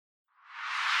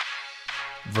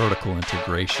Vertical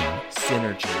integration.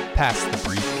 Synergy. Pass the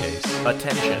briefcase.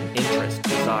 Attention. Interest.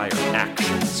 Desire.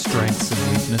 Action. Strengths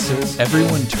and weaknesses.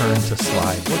 Everyone turn to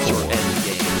slide What's your 4. end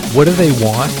game? What do they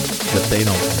want that they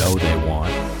don't know they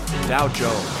want? Dow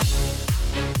Jones.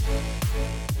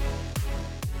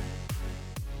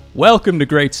 Welcome to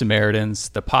Great Samaritans,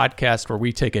 the podcast where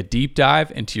we take a deep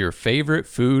dive into your favorite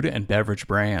food and beverage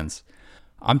brands.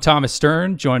 I'm Thomas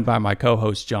Stern, joined by my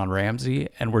co-host John Ramsey,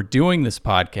 and we're doing this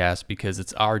podcast because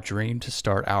it's our dream to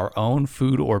start our own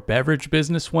food or beverage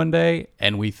business one day,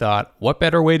 and we thought, what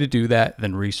better way to do that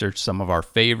than research some of our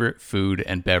favorite food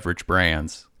and beverage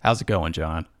brands? How's it going,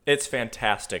 John? It's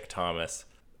fantastic, Thomas.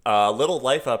 Little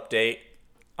life update.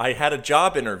 I had a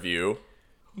job interview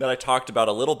that I talked about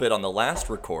a little bit on the last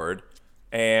record,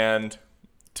 and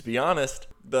to be honest,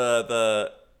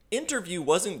 the interview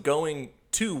wasn't going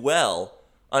too well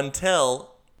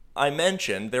until I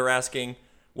mentioned they were asking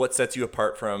what sets you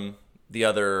apart from the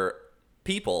other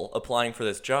people applying for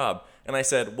this job. And I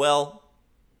said, well,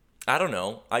 I don't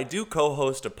know. I do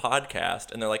co-host a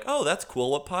podcast. And they're like, oh, that's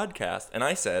cool. What podcast? And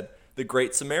I said, The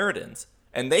Great Samaritans.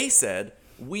 And they said,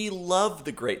 we love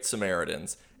The Great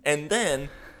Samaritans. And then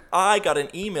I got an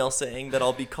email saying that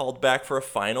I'll be called back for a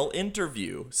final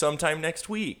interview sometime next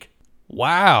week.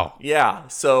 Wow. Yeah,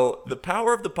 so the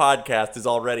power of the podcast is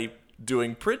already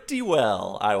doing pretty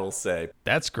well, I will say.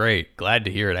 That's great. Glad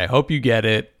to hear it. I hope you get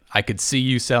it. I could see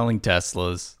you selling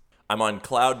Teslas. I'm on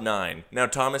cloud 9. Now,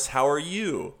 Thomas, how are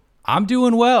you? I'm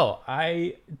doing well.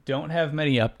 I don't have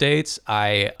many updates.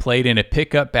 I played in a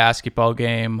pickup basketball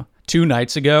game 2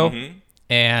 nights ago,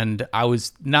 and I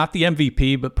was not the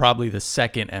MVP, but probably the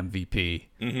second MVP.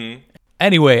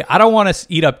 Anyway, I don't want to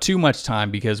eat up too much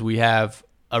time because we have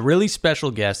a really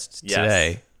special guest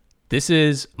today. This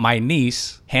is my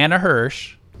niece, Hannah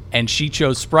Hirsch, and she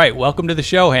chose Sprite. Welcome to the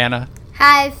show, Hannah.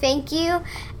 Hi, thank you.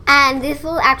 And this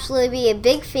will actually be a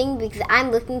big thing because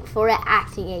I'm looking for an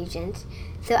acting agent.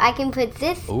 So I can put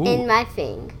this in my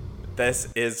thing. This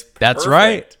is perfect. That's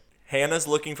right. Hannah's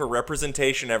looking for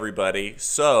representation, everybody.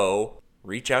 So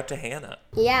reach out to Hannah.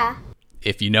 Yeah.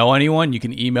 If you know anyone, you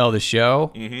can email the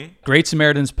show,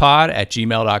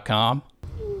 greatsamaritans@gmail.com.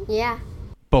 Yeah.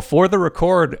 Before the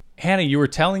record, Hannah, you were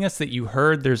telling us that you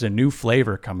heard there's a new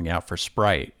flavor coming out for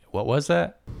Sprite. What was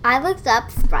that? I looked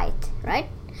up Sprite, right?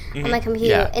 On my computer.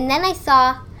 Yeah. And then I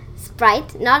saw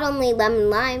Sprite, not only lemon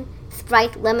lime,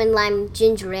 Sprite lemon lime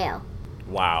ginger ale.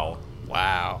 Wow.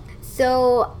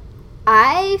 So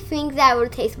I think that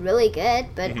would taste really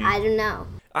good, but I don't know.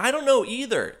 I don't know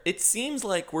either. It seems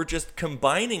like we're just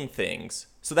combining things.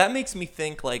 So that makes me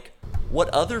think, like, what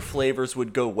other flavors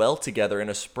would go well together in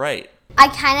a Sprite? I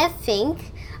kind of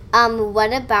think,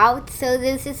 what about, so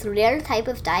there's this rare type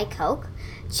of Diet Coke,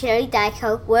 cherry Diet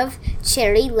Coke with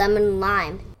cherry lemon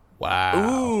lime. Wow.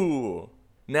 Ooh.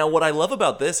 Now, what I love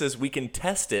about this is we can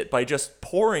test it by just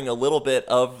pouring a little bit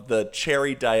of the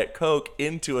cherry Diet Coke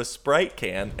into a Sprite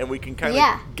can, and we can kind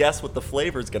of guess what the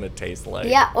flavor's going to taste like.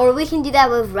 Yeah, or we can do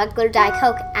that with regular Diet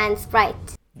Coke and Sprite.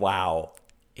 Wow.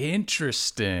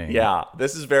 Interesting. Yeah,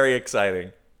 this is very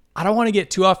exciting. I don't want to get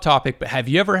too off topic, but have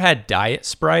you ever had Diet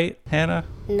Sprite, Hannah?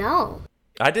 No.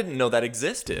 I didn't know that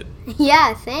existed.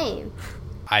 Yeah, same.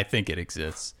 I think it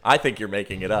exists. I think you're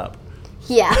making it up.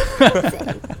 Yeah,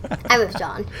 same. I'm with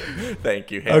John.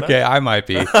 Thank you, Hannah. Okay, I might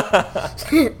be.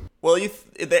 Well,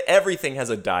 everything has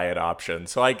a diet option,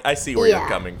 so I see where you're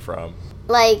coming from.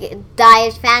 Like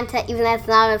Diet Fanta, even that's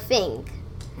not a thing.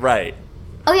 Right.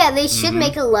 Oh yeah, they should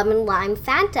make a lemon lime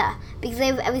Fanta because they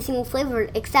have every single flavor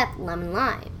except lemon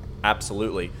lime.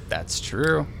 Absolutely. That's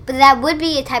true. But that would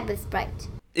be a type of Sprite.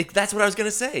 That's what I was going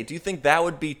to say. Do you think that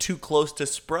would be too close to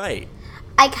Sprite?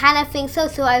 I kind of think so.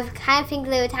 So I kind of think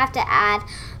they would have to add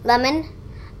lemon,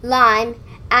 lime,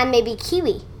 and maybe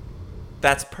kiwi.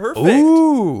 That's perfect.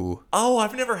 Ooh. Oh,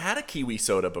 I've never had a kiwi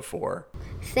soda before.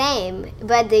 Same,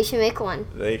 but they should make one.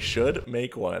 They should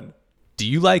make one. Do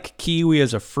you like kiwi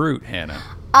as a fruit, Hannah?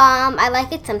 I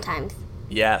like it sometimes.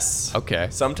 Yes. Okay.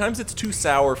 Sometimes it's too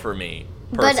sour for me,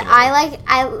 personally.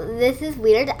 But this is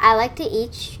weird, I like to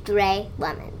eat stray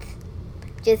lemons.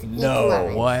 Just eat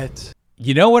lemons. What?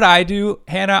 You know what I do,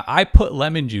 Hannah? I put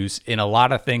lemon juice in a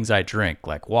lot of things I drink,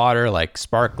 like water, like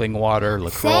sparkling water,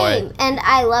 LaCroix. Same, and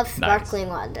I love sparkling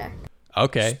water.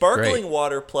 Okay, Sparkling great.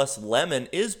 water plus lemon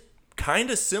is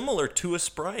kind of similar to a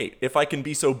Sprite, if I can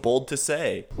be so bold to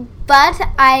say. But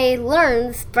I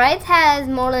learned Sprite has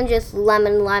more than just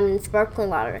lemon, lime, and sparkling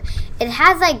water. It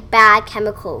has like bad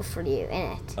chemicals for you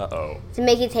in it Uh-oh. to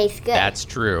make it taste good. That's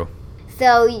true.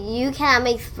 So you cannot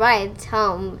make Sprite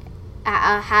home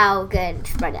how good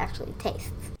Sprite actually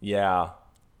tastes. Yeah.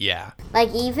 Yeah. Like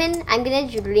even, I'm gonna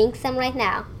drink some right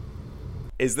now.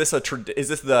 Is this is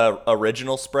this the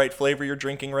original Sprite flavor you're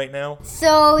drinking right now?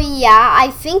 So yeah, I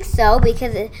think so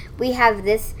because we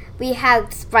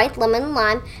have Sprite lemon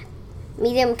lime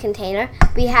medium container.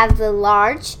 We have the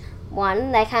large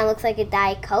one that kind of looks like a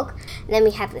Diet Coke, and then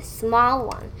we have the small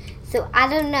one. So I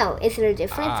don't know, is there a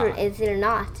difference or is there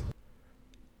not?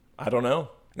 I don't know.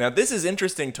 Now this is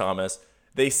interesting, Thomas.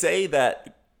 They say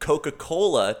that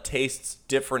Coca-Cola tastes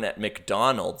different at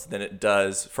McDonald's than it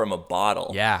does from a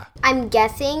bottle. Yeah. I'm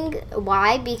guessing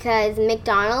why, because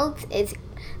McDonald's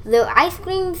the ice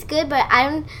cream's good, but I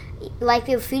don't like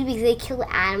their food because they kill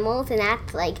animals, and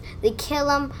that's like they kill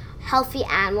them healthy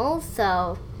animals.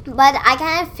 So, but I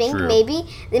kind of think maybe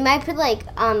they might put like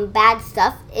bad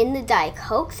stuff in the Diet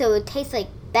Coke, so it tastes like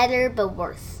better but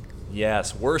worse.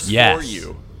 Yes, worse for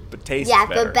you, but tastes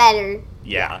better. Yeah, but better.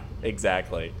 Yeah,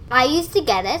 exactly. I used to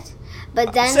get it,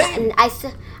 but then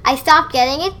I stopped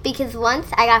getting it because once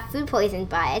I got food poisoned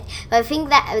by it. But I think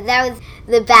that was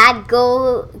the bad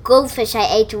goldfish I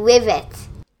ate with it.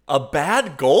 A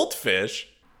bad goldfish?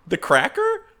 The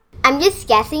cracker? I'm just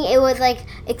guessing it was like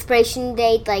expiration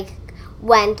date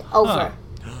went over.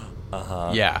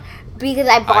 Yeah. Because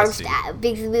I barfed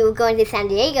because we were going to San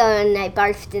Diego and I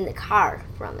barfed in the car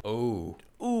from it. Oh.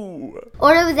 Ooh.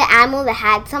 Or it was the animal that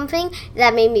had something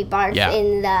that made me barf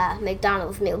in the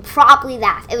McDonald's meal. Probably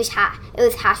that. It was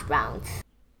hash browns.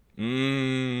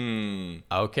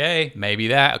 Okay, maybe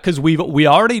that, because we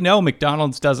already know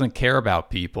McDonald's doesn't care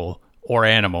about people or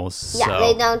animals. Yeah, so.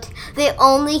 they don't. They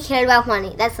only care about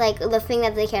money. That's like the thing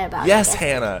that they care about. Yes,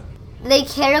 Hannah. They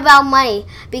care about money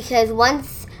because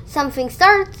once something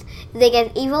starts, they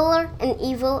get eviler and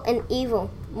evil and evil.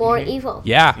 More evil.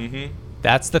 Yeah.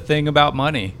 That's the thing about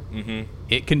money.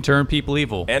 It can turn people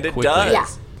evil. And it quickly. does. Yeah.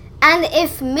 And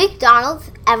if McDonald's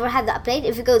ever had the update,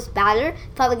 if it goes badder,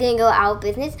 it's probably going to go out of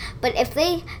business. But if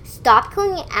they stop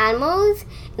killing animals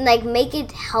and make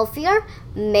it healthier,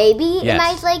 maybe it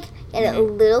might get a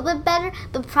little bit better,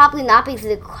 but probably not because of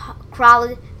the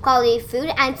quality of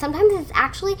food. And sometimes it's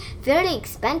actually very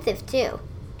expensive too.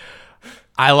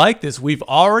 I like this. We've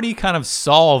already kind of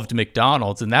solved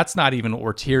McDonald's, and that's not even what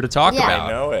we're here to talk about. I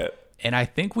know it. And I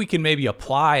think we can maybe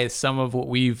apply some of what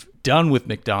we've done with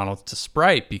McDonald's to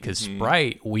Sprite, because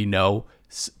Sprite, we know,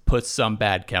 puts some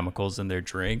bad chemicals in their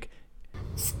drink.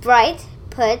 Sprite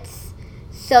puts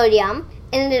sodium,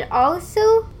 and it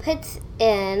also puts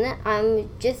in, I'm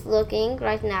just looking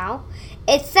right now,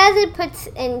 it says it puts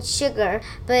in sugar,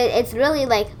 but it's really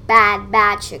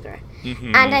bad sugar.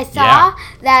 And I saw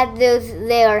that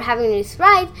they are having new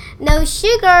Sprite, no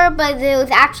sugar, but there was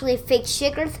actually fake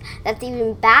sugars that's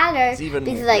even badder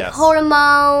because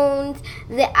hormones.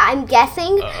 I'm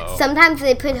guessing sometimes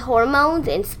they put hormones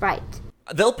in Sprite.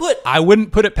 I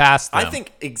wouldn't put it past them. I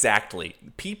think exactly.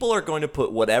 People are going to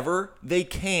put whatever they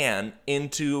can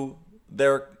into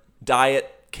their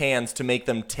diet cans to make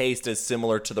them taste as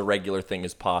similar to the regular thing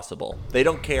as possible. They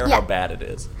don't care how bad it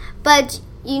is. But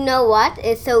you know what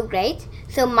is so great?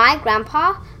 So my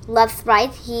grandpa loves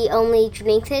Sprite. He only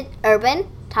drinks it Urban.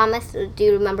 Thomas, do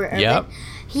you remember Urban? Yep.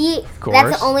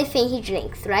 That's the only thing he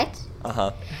drinks, right?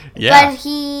 Yeah. But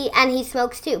he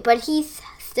smokes too. But he's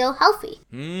still healthy.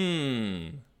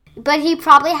 But he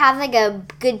probably has a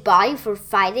good body for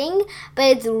fighting. But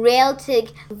it's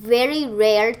very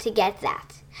rare to get that.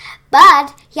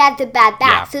 But he has the bad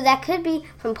back, so that could be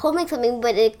from pulling something,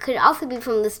 but it could also be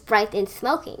from the Sprite and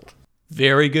smoking.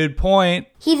 Very good point.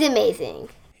 He's amazing.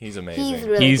 He's amazing. He's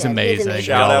really He's good. amazing.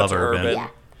 Shout We all out to love Urban. Yeah.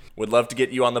 Would love to get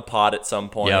you on the pod at some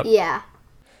point. Yep. Yeah.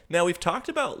 Now, we've talked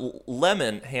about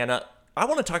lemon, Hannah. I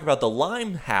want to talk about the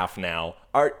lime half now.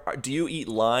 Do you eat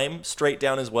lime straight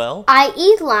down as well? I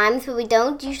eat limes, but we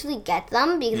don't usually get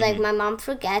them because my mom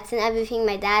forgets and everything.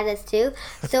 My dad does too.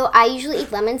 So I usually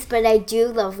eat lemons, but I do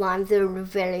love limes. They're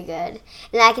very good.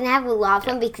 And I can have a lot of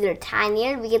them because they're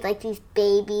tinier. We get these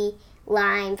baby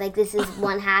limes. This is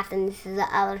one half and this is the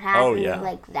other half. Oh, and yeah.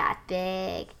 they're that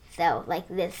big. So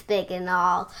this big and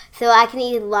all. So I can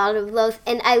eat a lot of those.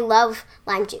 And I love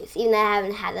lime juice, even though I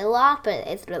haven't had a lot, but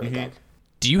it's really good.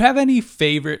 Do you have any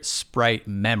favorite Sprite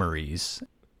memories?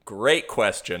 Great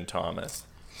question, Thomas.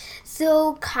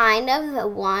 So kind of the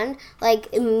one,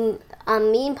 me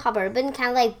and Papa Urban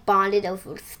kind of bonded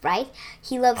over Sprite.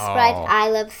 He loves Sprite, I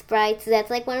love Sprite, so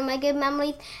that's one of my good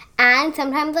memories. And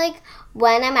sometimes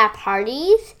when I'm at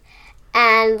parties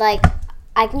and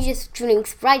I can just drink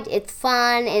Sprite, it's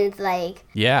fun and it's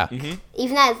Yeah.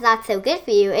 even though it's not so good for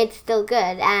you, it's still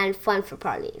good and fun for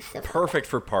parties. So. Perfect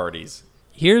for parties.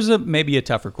 Here's maybe a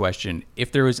tougher question.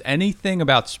 If there was anything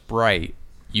about Sprite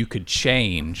you could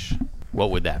change,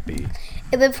 what would that be?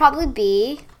 It would probably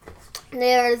be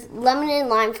there's lemon and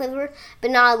lime flavor, but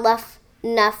not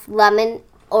enough lemon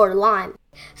or lime.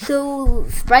 So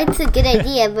Sprite's a good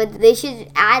idea, but they should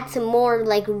add some more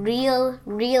like real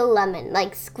lemon,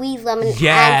 like squeezed lemon and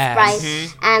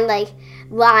Sprite and like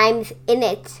limes in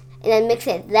it, and then mix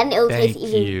it. Then it'll taste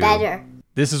even better.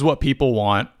 This is what people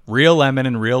want. Real lemon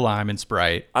and real lime and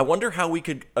Sprite. I wonder how we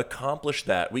could accomplish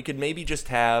that. We could maybe just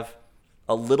have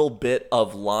a little bit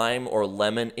of lime or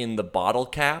lemon in the bottle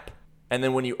cap, and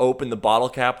then when you open the bottle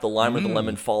cap, the lime or the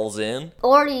lemon falls in.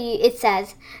 Or it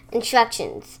says,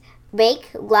 instructions, bake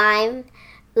lemon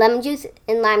juice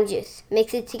and lime juice.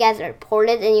 Mix it together. Pour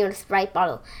it in your Sprite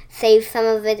bottle. Save some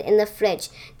of it in the fridge.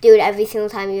 Do it every single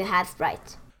time you have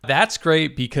Sprite. That's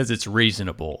great because it's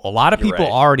reasonable. A lot of people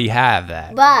already have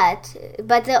that.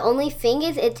 But the only thing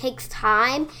is it takes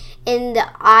time, and the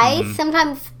ice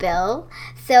sometimes spill,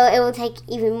 so it will take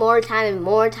even more time and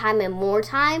more time and more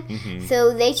time.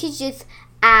 So they should just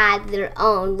add their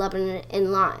own lemon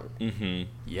and lime.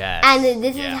 Yes. And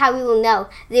this is how we will know.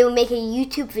 They will make a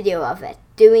YouTube video of it,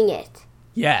 doing it.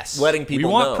 Yes. Letting people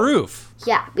know. We want proof.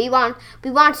 Yeah, we want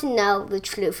to know the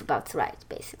truth about Sprite,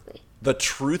 basically. The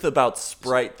truth about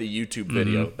Sprite, the YouTube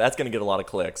video. That's going to get a lot of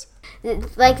clicks.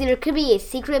 Like, there could be a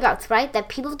secret about Sprite that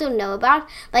people don't know about.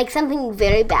 Like, something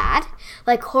very bad.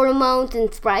 Like, hormones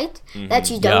in Sprite that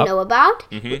you don't know about.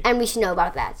 And we should know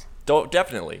about that.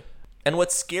 Definitely. And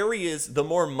what's scary is the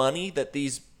more money that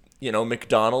these,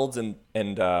 McDonald's and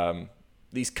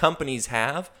these companies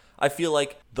have, I feel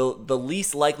like the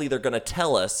least likely they're going to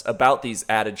tell us about these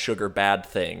added sugar bad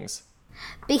things.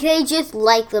 Because they just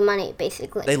like the money,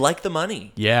 basically. They like the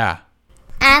money. Yeah.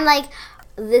 And, like,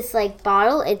 this, like,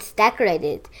 bottle, it's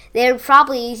decorated. They're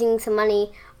probably using some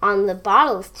money on the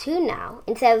bottles, too, now.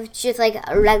 Instead of just, like,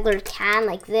 a regular can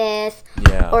like this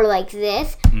or like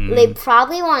this. They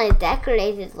probably want to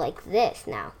decorate it like this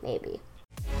now, maybe.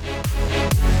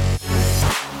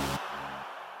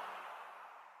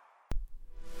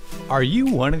 Are you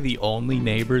one of the only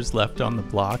neighbors left on the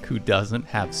block who doesn't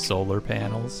have solar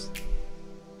panels?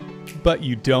 But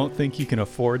you don't think you can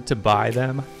afford to buy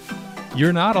them?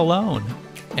 You're not alone,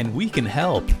 and we can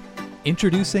help.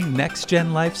 Introducing Next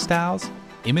Gen Lifestyles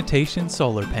Imitation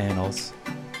Solar Panels.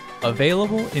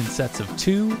 Available in sets of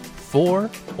 2, 4,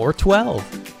 or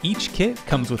 12. Each kit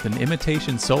comes with an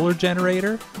imitation solar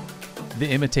generator, the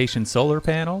imitation solar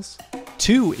panels,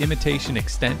 2 imitation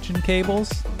extension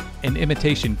cables, an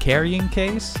imitation carrying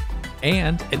case,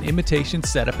 and an imitation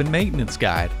setup and maintenance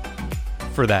guide.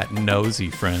 For that nosy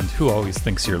friend who always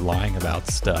thinks you're lying about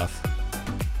stuff.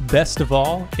 Best of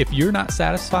all, if you're not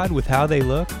satisfied with how they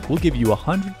look, we'll give you a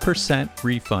 100%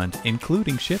 refund,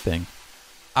 including shipping.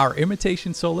 Our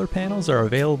imitation solar panels are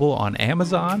available on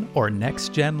Amazon or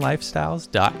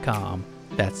nextgenlifestyles.com.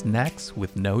 That's Next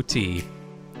with no T.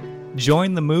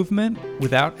 Join the movement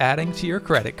without adding to your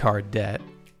credit card debt.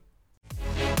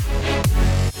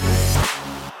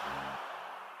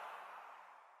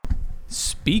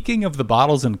 Speaking of the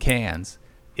bottles and cans,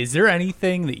 is there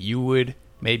anything that you would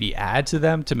maybe add to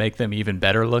them to make them even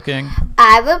better looking?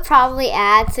 I would probably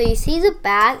add, so you see the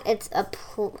back, it's a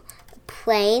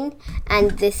plain,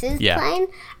 and this is plain.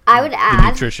 I would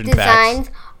add designs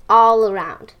all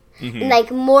around. Like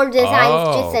more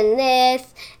designs just in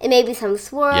this, and maybe some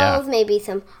swirls, maybe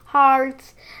some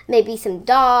hearts, maybe some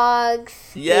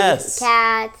dogs, maybe some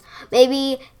cats.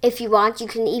 Maybe if you want, you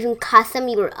can even custom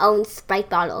your own Sprite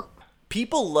bottle.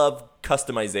 People love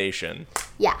customization.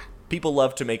 Yeah. People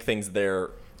love to make things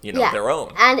their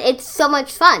own. And it's so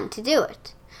much fun to do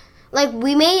it. Like,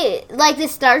 we made, like, the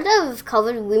start of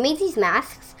COVID, we made these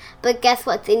masks, but guess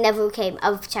what? They never came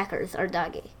of Checkers or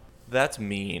Doggy. That's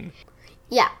mean.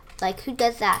 Yeah. Like, who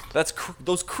does that? That's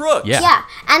those crooks. Yeah.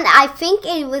 And I think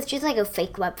it was just, like, a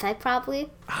fake website, probably.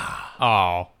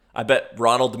 Oh. I bet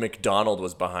Ronald McDonald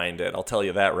was behind it. I'll tell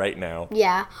you that right now.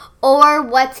 Yeah. Or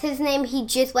what's his name? He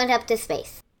just went up to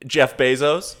space. Jeff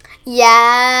Bezos?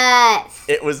 Yes.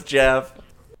 It was Jeff.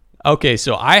 Okay,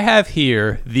 so I have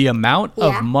here the amount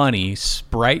of money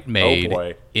Sprite made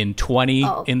in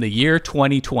the year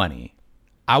 2020.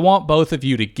 I want both of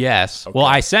you to guess. Okay. Well,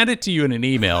 I sent it to you in an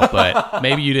email, but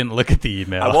maybe you didn't look at the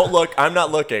email. I won't look. I'm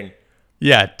not looking.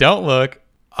 Yeah, don't look.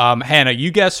 Hannah,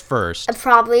 you guess first.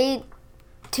 Probably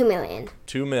 2 million.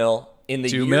 2 mil in the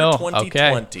year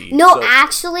 2020. Okay. No,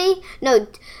 actually,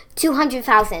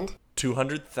 200,000.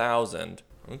 200,000.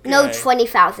 Okay. No,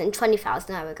 20,000.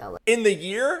 20,000 I would go with. In the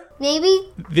year?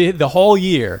 Maybe. The whole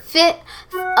year.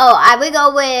 I would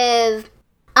go with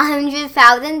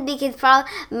 100,000 because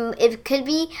it could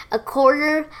be a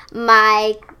quarter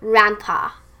my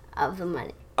grandpa of the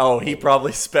money. Oh, he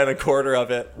probably spent a quarter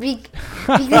of it. Because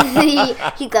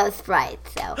he goes Sprite,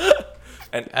 so.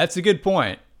 And that's a good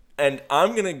point. And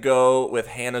I'm going to go with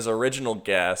Hannah's original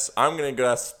guess. I'm going to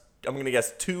guess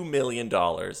 $2 million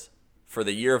for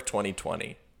the year of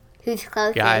 2020. Who's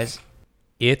closest? Guys,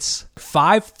 it's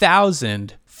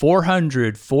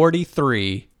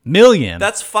 5,443 million.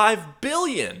 That's $5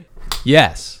 billion.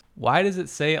 Yes. Why does it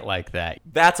say it like that?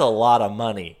 That's a lot of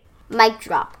money. Mic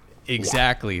drop.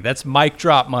 Exactly. That's mic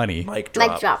drop money. Mic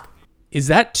drop. Mic drop. Is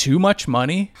that too much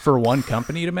money for one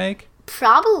company to make?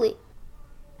 Probably.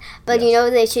 But Yes. you know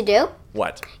what they should do?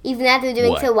 What? Even if they're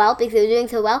doing What? so well, because they're doing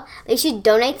so well, they should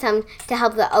donate some to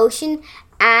help the ocean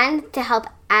and to help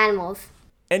animals.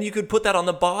 And you could put that on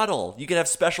the bottle. You could have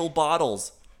special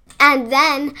bottles. And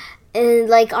then,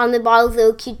 like on the bottles of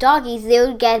little cute doggies, they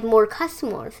would get more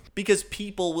customers. Because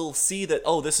people will see that,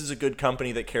 oh, this is a good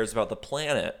company that cares about the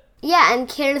planet. Yeah, and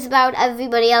cares about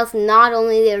everybody else, not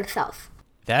only themselves.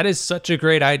 That is such a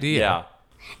great idea. Yeah.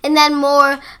 And then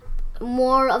more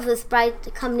of the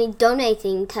Sprite company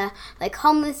donating to like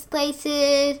homeless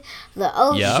places, the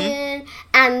ocean,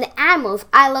 and the animals.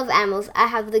 I love animals. I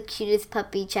have the cutest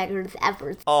puppy Checkers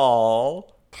ever. Aww.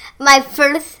 My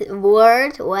first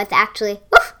word was actually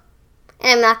woof,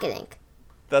 and I'm not kidding.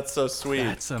 That's so sweet.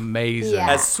 That's amazing.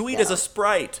 Yeah. As sweet as a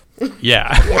Sprite.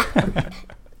 Yeah.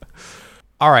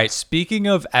 All right. Speaking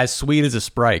of as sweet as a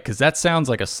Sprite, because that sounds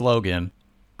like a slogan,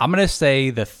 I'm going to say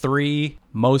the 3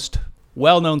 most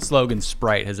well-known slogans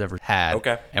Sprite has ever had.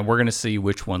 Okay. And we're going to see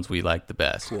which ones we like the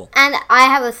best. Cool. And I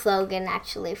have a slogan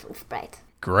actually from Sprite.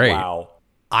 Great. Wow.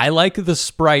 I like the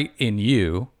Sprite in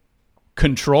you.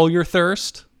 Control your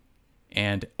thirst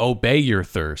and obey your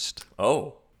thirst.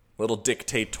 Oh, little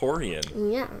dictatorian.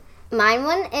 Yeah. Mine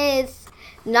one is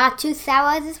not too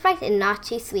sour as a Sprite and not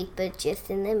too sweet, but just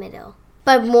in the middle.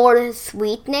 But more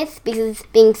sweetness, because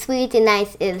being sweet and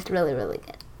nice is really, really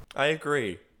good. I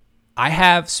agree. I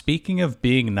have, speaking of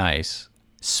being nice,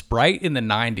 Sprite in the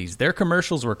 90s, their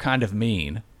commercials were kind of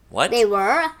mean. What? They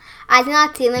were. I did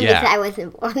not see them Yeah. because I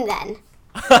wasn't born then.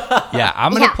 Yeah,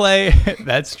 I'm going to Yeah. play,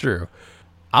 that's true.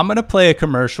 I'm going to play a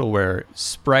commercial where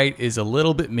Sprite is a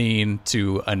little bit mean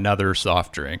to another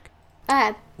soft drink. Okay.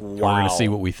 And we're going to see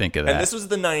what we think of that. And this was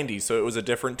the 90s, so it was a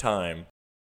different time.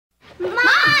 Mom, we're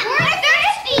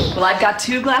thirsty! Well, I've got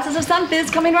 2 glasses of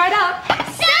Sunfizz coming right up.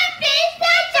 Sunfizz,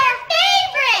 that's our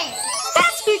favorite!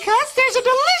 That's because there's a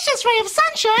delicious ray of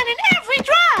sunshine in every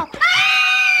drop.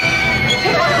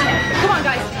 Come on,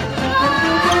 guys.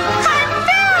 I'm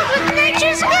filled with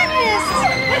nature's goodness.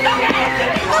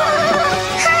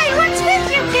 Hey, what's with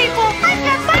you people? I've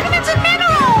got vitamins and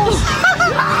minerals.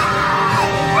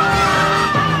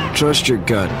 Trust your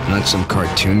gut, not some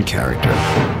cartoon character.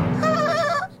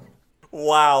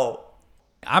 Wow.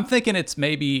 I'm thinking it's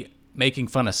maybe making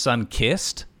fun of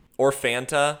Sunkissed. Or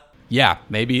Fanta. Yeah,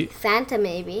 maybe. Santa,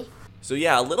 maybe. So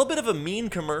yeah, a little bit of a mean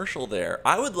commercial there.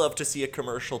 I would love to see a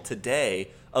commercial today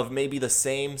of maybe the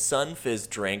same Sunfizz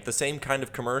drink, the same kind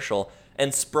of commercial,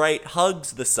 and Sprite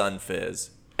hugs the Sunfizz.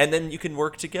 And then you can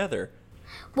work together.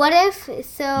 What if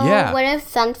Yeah.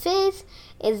 Sunfizz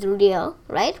is real,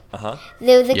 right? Uh-huh.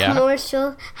 There was a Yeah.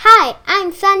 commercial. Hi,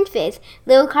 I'm Sunfizz,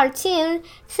 little cartoon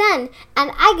sun,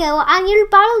 and I go on your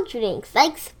bottle drinks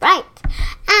like Sprite.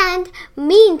 And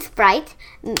me and Sprite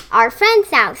are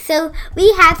friends now, so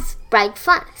we have Sprite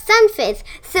Sunfizz.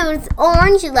 So it's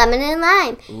orange, lemon, and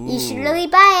lime. You should really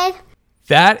buy it.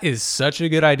 That is such a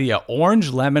good idea.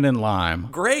 Orange, lemon, and lime.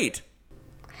 Great.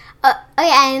 Okay,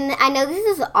 and I know this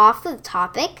is off the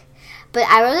topic, but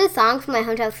I wrote a song for my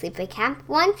hometown sleepaway camp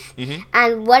once.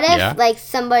 And what if, Yeah. like,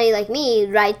 somebody like me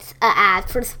writes an ad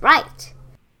for Sprite?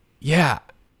 Yeah.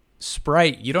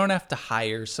 Sprite, you don't have to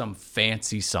hire some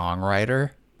fancy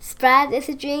songwriter. Sprite is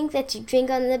a drink that you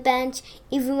drink on the bench,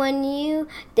 even when you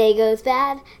day goes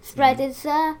bad. Sprite is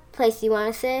a place you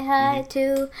want to say hi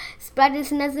to. Sprite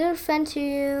is another friend to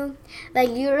you, like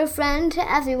you're a friend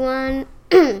to everyone.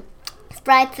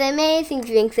 Sprite's amazing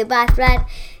drink, so buy Sprite.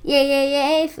 Yay, yay,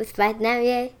 yay, for Sprite now,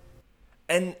 yay.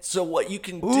 And so what you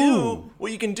can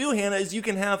do, Hannah, is you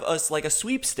can have us like a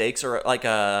sweepstakes or like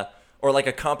a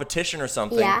competition or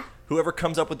something. Yeah. Whoever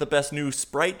comes up with the best new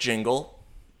Sprite jingle,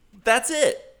 that's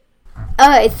it.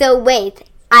 Okay, so wait.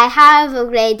 I have a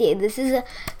great idea. This is a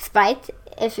Sprite.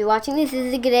 If you're watching this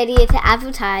is a good idea to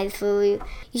advertise for you.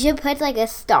 You should put like a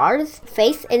star's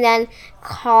face and then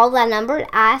call that number,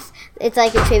 ask. It's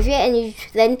like a trivia, and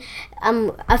then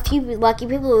a few lucky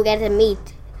people will get to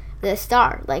meet the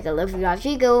star, like Olivia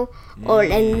Rodrigo,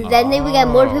 and then they will get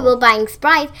more people buying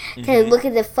Sprite to look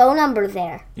at the phone number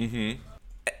there.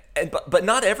 But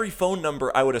not every phone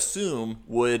number, I would assume,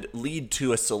 would lead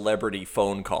to a celebrity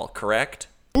phone call, correct?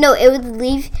 No, it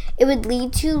would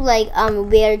lead to like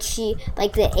where she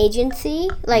like the agency,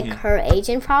 like her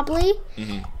agent probably,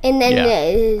 and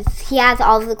then he has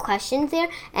all of the questions there,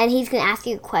 and he's gonna ask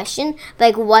you a question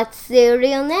like what's their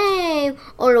real name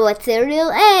or what's their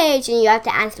real age, and you have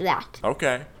to answer that.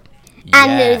 Okay.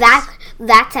 And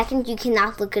that second you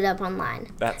cannot look it up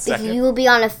online. That second. Because you will be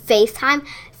on a FaceTime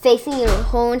facing your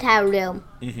whole entire room.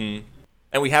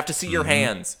 And we have to see your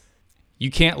hands. You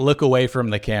can't look away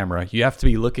from the camera. You have to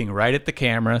be looking right at the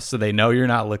camera so they know you're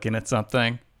not looking at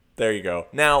something. There you go.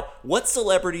 Now, what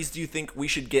celebrities do you think we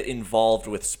should get involved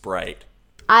with Sprite?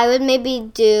 I would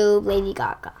maybe do Lady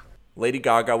Gaga. Lady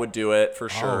Gaga would do it for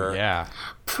sure. Oh, yeah.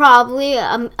 Probably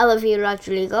Olivia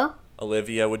Rodrigo.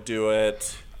 Olivia would do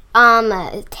it.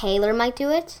 Taylor might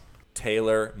do it.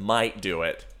 Taylor might do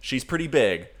it. She's pretty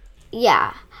big.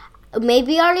 Yeah.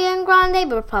 Maybe Ariana Grande,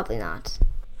 but probably not.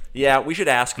 Yeah, we should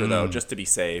ask her, though, just to be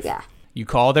safe. Yeah. You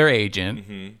call their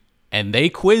agent, and they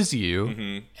quiz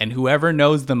you, and whoever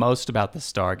knows the most about the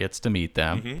star gets to meet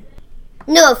them.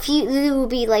 No, it will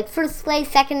be like first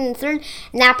place, second, and third,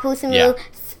 and that person will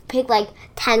pick like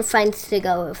 10 friends to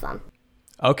go with them.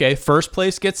 Okay, first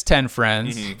place gets 10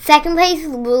 friends. Second place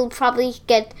will probably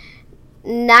get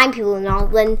 9 people in all.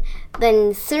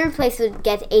 Then third place would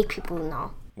get 8 people in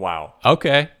all. Wow.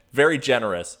 Okay. Very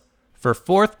generous. For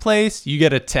fourth place, you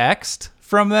get a text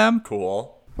from them.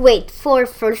 Cool. Wait, for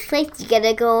first place, you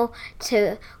gotta go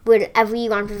to wherever you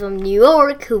want from New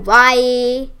York,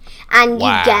 Hawaii, and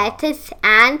you get this,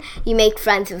 and you make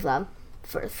friends with them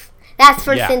first. That's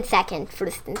first and second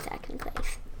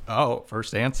place. Oh,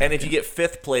 first and second. And if you get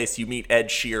fifth place, you meet Ed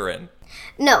Sheeran.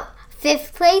 No,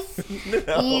 fifth place,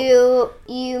 you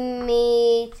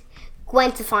meet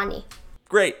Gwen Stefani.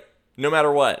 Great. No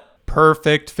matter what.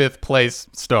 Perfect fifth place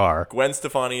star. Gwen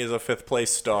Stefani is a fifth place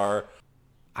star.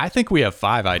 I think we have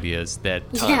 5 ideas that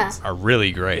are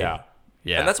really great. Yeah.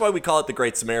 Yeah. And that's why we call it the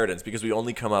Great Samaritans, because we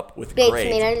only come up with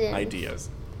great ideas.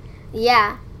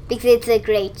 Yeah, because it's a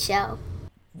great show.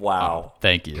 Wow.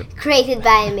 Thank you. Created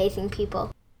by amazing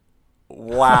people.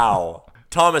 Wow.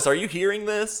 Thomas, are you hearing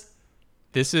this?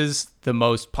 This is one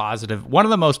of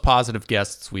the most positive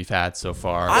guests we've had so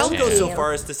far. I'll go so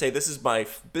far as to say this has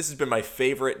been my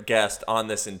favorite guest on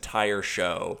this entire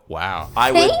show. Wow.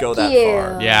 I would go that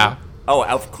far. Yeah. Oh,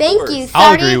 of course. Thank you.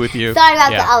 I'll agree with you. Sorry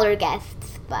about the other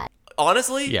guests, but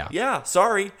honestly, yeah.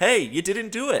 Sorry. Hey, you didn't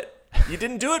do it. You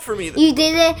didn't do it for me. You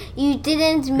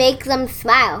didn't make them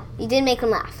smile. You didn't make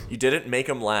them laugh. You didn't make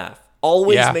them laugh.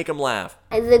 Always make them laugh.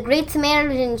 The Great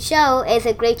Samaritan show is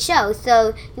a great show,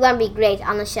 so you want to be great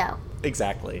on the show.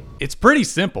 Exactly. It's pretty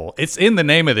simple. It's in the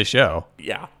name of the show.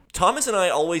 Yeah. Thomas and I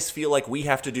always feel like we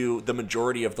have to do the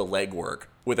majority of the legwork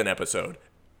with an episode.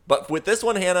 But with this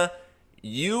one, Hannah,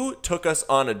 you took us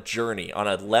on a journey, on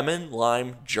a lemon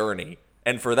lime journey.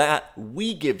 And for that,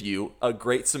 we give you a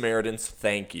Great Samaritan's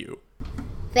thank you.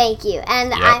 Thank you.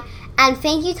 And and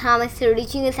thank you, Thomas, for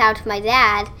reaching this out to my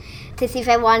dad to see if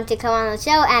I wanted to come on the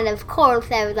show. And of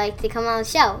course, I would like to come on the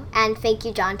show. And thank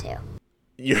you, John, too.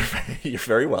 You're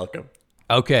very welcome.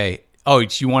 Okay. Oh,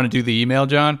 do you want to do the email,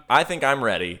 John? I think I'm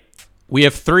ready. We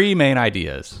have 3 main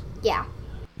ideas. Yeah.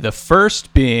 The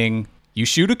first being you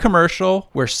shoot a commercial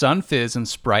where Sun Fizz and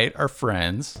Sprite are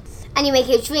friends. And you make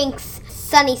your drinks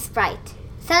Sunny Sprite.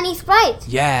 Sunny Sprite.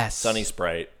 Yes. Sunny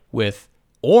Sprite. With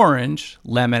orange,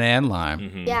 lemon, and lime.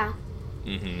 Mm-hmm. Yeah.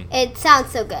 Mm-hmm. It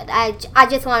sounds so good. I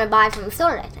just want to buy it from the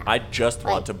store right now. I just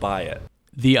want to buy it.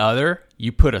 The other,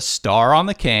 you put a star on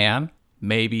the can,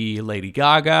 maybe Lady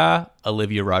Gaga,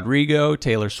 Olivia Rodrigo,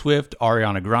 Taylor Swift,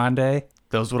 Ariana Grande.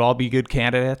 Those would all be good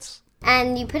candidates.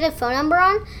 And you put a phone number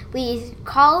on, we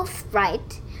call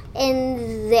Sprite,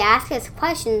 and they ask us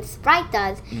questions, Sprite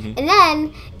does. Mm-hmm. And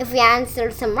then, if we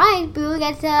answer some right, we will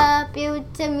get to be able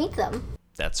to meet them.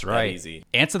 That's right. That easy.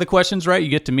 Answer the questions right, you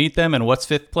get to meet them. And what's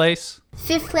 5th place?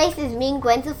 5th place is me and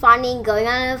Gwen Stefani going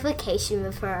on a vacation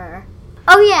with her.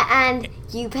 Oh yeah, and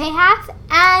you pay half,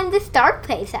 and the star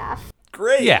pays half.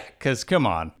 Great. Yeah, because come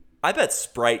on. I bet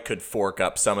Sprite could fork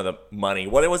up some of the money.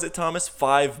 What was it, Thomas?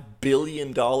 $5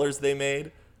 billion they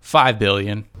made? $5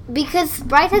 billion. Because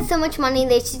Sprite has so much money,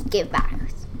 they should give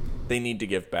back. They need to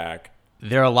give back.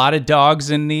 There are a lot of dogs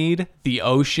in need. The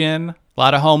ocean. A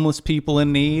lot of homeless people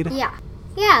in need. Yeah.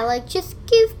 Yeah, like, just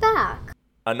give back.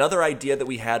 Another idea that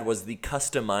we had was the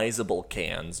customizable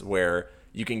cans, where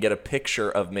you can get a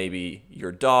picture of maybe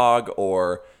your dog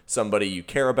or somebody you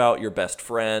care about, your best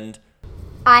friend.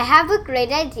 I have a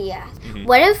great idea. Mm-hmm.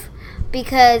 What if,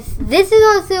 because this is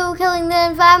also killing the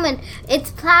environment,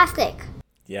 it's plastic.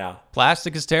 Yeah.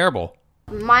 Plastic is terrible.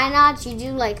 why not you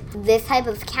do like this type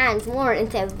of cans more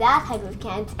instead of that type of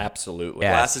cans? Absolutely.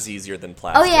 Yes. Glass is easier than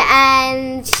plastic. Oh yeah,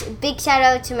 and big shout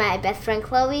out to my best friend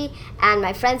Chloe and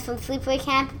my friends from Sleepaway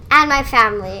Camp and my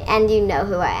family, and you know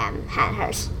who I am, Hannah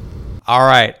Hirsch. All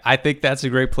right. I think that's a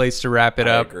great place to wrap it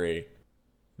I up. agree.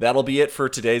 That'll be it for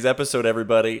today's episode,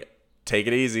 everybody. Take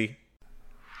it easy.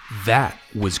 That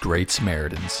was Great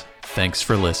Samaritans. Thanks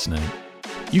for listening.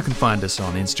 You can find us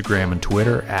on Instagram and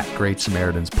Twitter at Great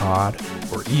Samaritans Pod,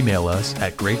 or email us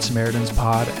at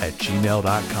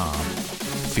greatsamaritans@gmail.com.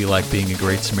 Feel like being a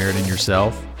Great Samaritan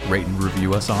yourself? Rate and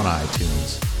review us on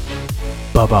iTunes.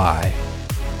 Bye-bye.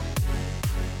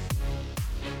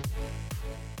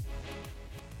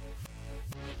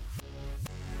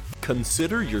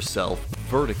 Consider yourself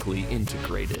vertically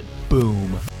integrated.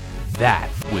 Boom. That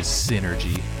was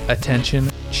synergy. Attention,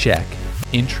 check.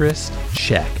 Interest,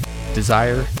 check.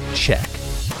 Desire, check.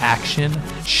 Action,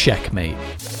 checkmate.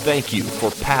 Thank you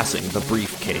for passing the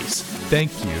briefcase.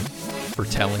 Thank you for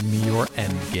telling me your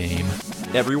end game.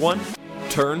 Everyone,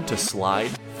 turn to slide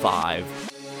 5.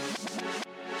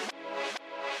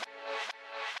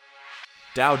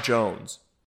 Dow Jones,